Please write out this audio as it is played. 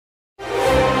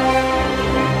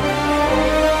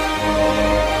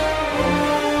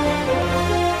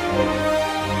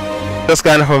those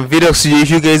kind of videos. If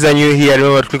you guys are new here,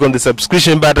 remember to click on the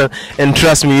subscription button, and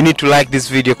trust me, you need to like this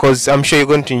video because I'm sure you're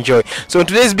going to enjoy. So in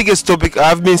today's biggest topic,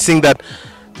 I've been seeing that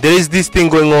there is this thing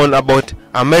going on about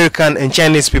American and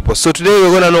Chinese people. So today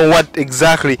we're going to know what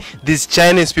exactly these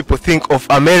Chinese people think of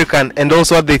American and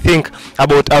also what they think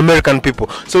about American people.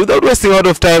 So without wasting a lot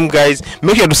of time, guys,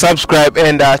 make sure to subscribe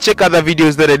and check other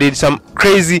videos that I did, some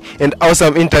crazy and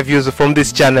awesome interviews from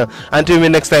this channel. Until we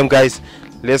meet next time, guys,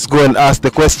 let's go and ask the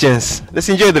questions. Let's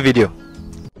enjoy the video.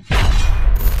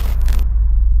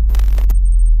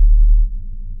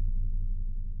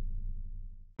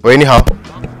 喂，你好。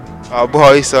不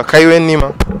好意思，可以问你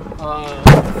吗？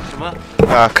什么？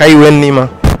可以问你吗？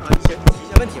提一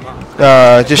些问题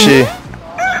吗？就是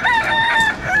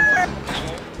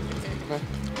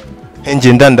很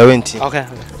简单的问题。OK。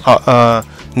好，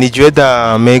你觉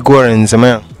得美国人怎么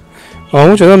样？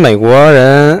我觉得美国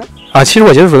人其实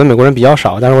我接触的美国人比较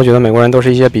少，但是我觉得美国人都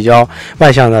是一些比较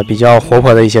外向的、比较活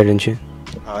泼的一些人群。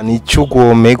你去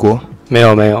过美国？没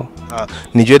有。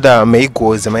你觉得美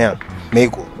国怎么样？美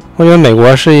国？我觉得美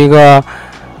国是一个，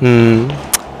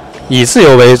以自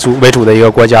由为主的一个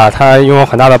国家，它拥有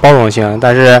很大的包容性。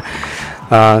但是，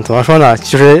怎么说呢？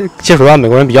就是接触到美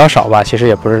国人比较少吧，其实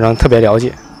也不是能特别了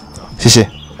解。谢谢。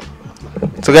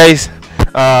So guys,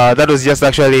 that was just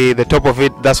actually the top of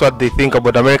it. That's what they think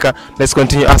about America. Let's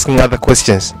continue asking other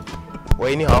questions.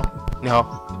 喂，你好，你好。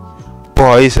不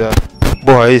好意思，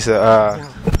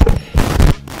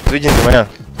最近怎么样？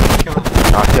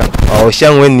这样。我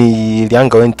想问你2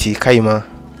个问题，可以吗？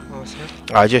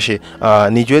行。就是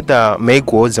你觉得美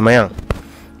国怎么样？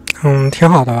挺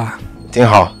好的吧。挺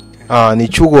好。你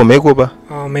去过美国吧？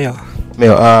没有。没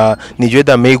有。你觉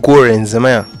得美国人怎么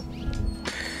样？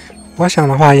我想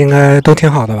的话，应该都挺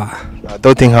好的吧。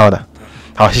都挺好的。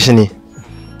好，谢谢你。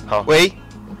好。喂，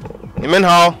你们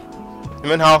好。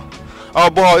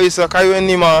不好意思，可以问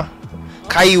你吗？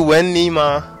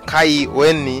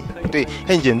对，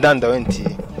很简单的问题。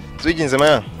最近怎么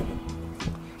样？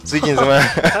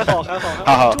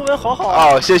还好。中文好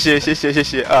好。谢谢。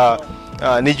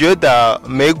你觉得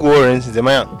美国人是怎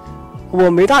么样？我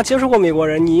没大接触过美国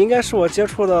人，你应该是我接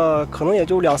触的，可能也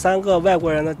就2、3个外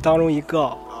国人的当中一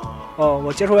个。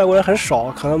我接触外国人很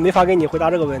少，可能没法给你回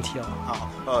答这个问题了。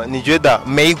好。你觉得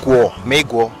美国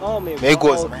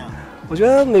怎么样？我觉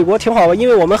得美国挺好的，因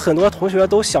为我们很多同学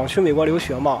都想去美国留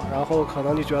学嘛，然后可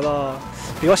能就觉得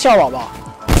比较向往吧。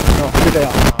就这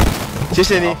样。谢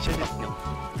谢你，谢谢。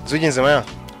最近怎么样？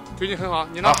最近很好，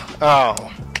你呢？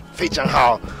非常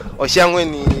好。我想问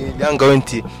你2个问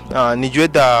题。你觉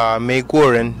得美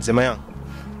国人怎么样？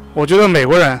我觉得美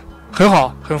国人很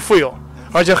好，很富有，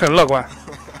而且很乐观。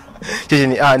谢谢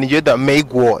你。你觉得美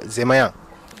国怎么样？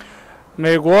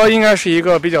美国应该是一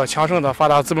个比较强盛的发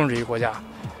达资本主义国家，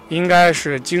应该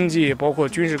是经济包括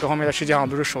军事各方面的世界上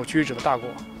都是首屈一指的大国。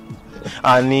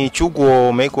你去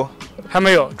过美国？还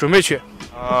没有，准备去。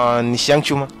你想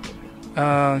去吗？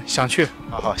想去。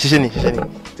好，谢谢你，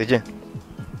再见。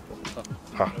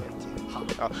好。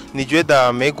你觉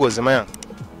得美国怎么样？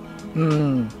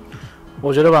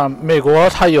我觉得吧，美国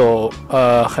它有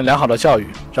很良好的教育，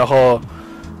然后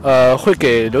会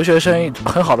给留学生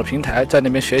很好的平台在那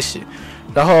边学习，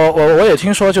然后我也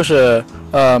听说就是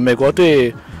美国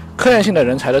对科研性的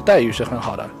人才的待遇是很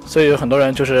好的，所以有很多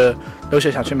人就是留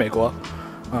学想去美国，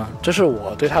这是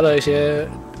我对他的一些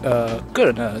个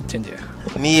人的见解。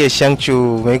你也想去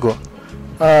美国？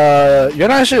原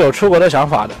来是有出国的想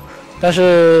法的，但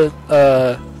是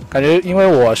感觉因为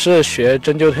我是学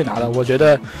针灸推拿的，我觉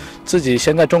得自己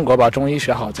先在中国把中医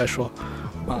学好再说。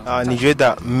你觉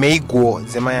得美国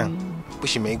怎么样？不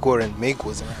是美国人，美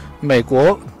国怎么样？美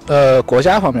国国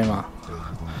家方面嘛，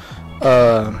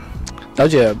了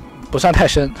解不算太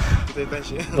深，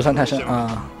不算太深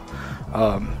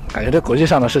感觉对国际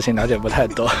上的事情了解不太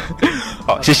多。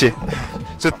好，谢谢。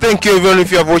So thank you everyone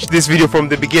if you have watched this video from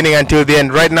the beginning until the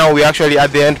end. Right now we're actually at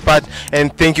the end part, and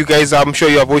thank you guys. I'm sure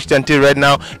you have watched until right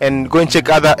now, and go and check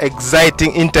other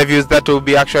exciting interviews that will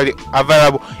be actually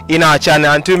available in our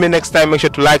channel. Until me next time, make sure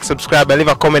to like, subscribe, and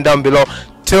leave a comment down below.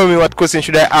 Tell me what question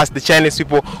should I ask the Chinese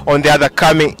people on the other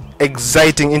coming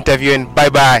exciting interview, and bye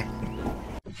bye.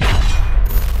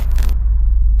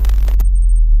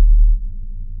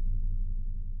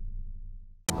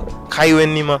 可以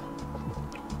问你吗？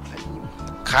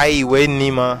可以问你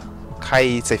吗？可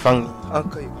以采访你？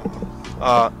可以。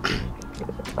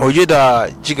我觉得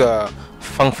这个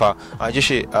方法就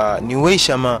是你为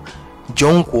什么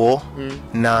中国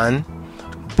男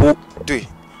不对？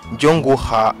中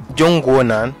国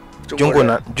男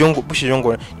不是中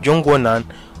国人，中国男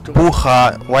不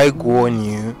和外国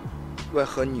女外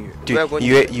和女对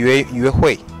约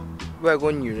会。外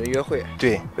国女人约会。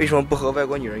对，为什么不和外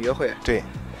国女人约会？对，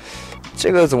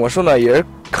这个怎么说呢？也是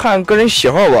看个人喜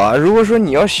好吧。如果说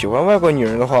你要喜欢外国女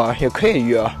人的话，也可以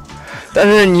约啊。但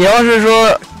是你要是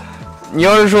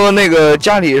说那个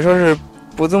家里说是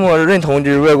不这么认同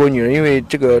就是外国女人，因为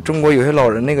这个中国有些老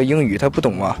人那个英语他不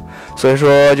懂嘛，所以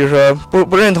说就是说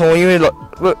不认同，因为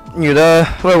女的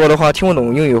外国的话听不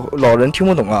懂英语，老人听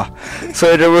不懂啊，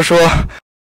所以这不是说